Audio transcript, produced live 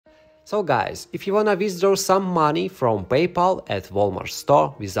So guys, if you wanna withdraw some money from PayPal at Walmart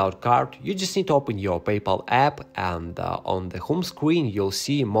store without card, you just need to open your PayPal app and on the home screen you'll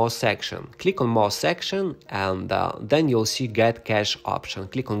see More section. Click on More section and then you'll see Get Cash option.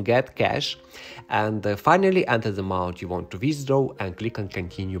 Click on Get Cash and finally enter the amount you want to withdraw and click on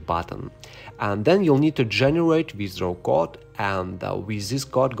Continue button. And then you'll need to generate withdraw code, and with this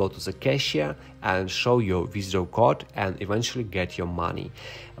code go to the cashier and show your withdraw code and eventually get your money.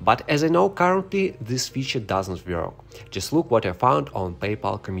 But as I know, currently this feature doesn't work. Just look what I found on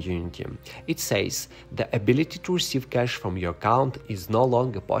PayPal community. It says the ability to receive cash from your account is no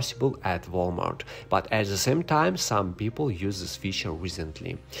longer possible at Walmart, but at the same time some people use this feature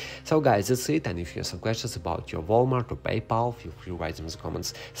recently. So guys, that's it, and if you have some questions about your Walmart or PayPal, feel free to write them in the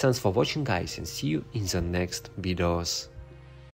comments. Thanks for watching guys, and see you in the next videos.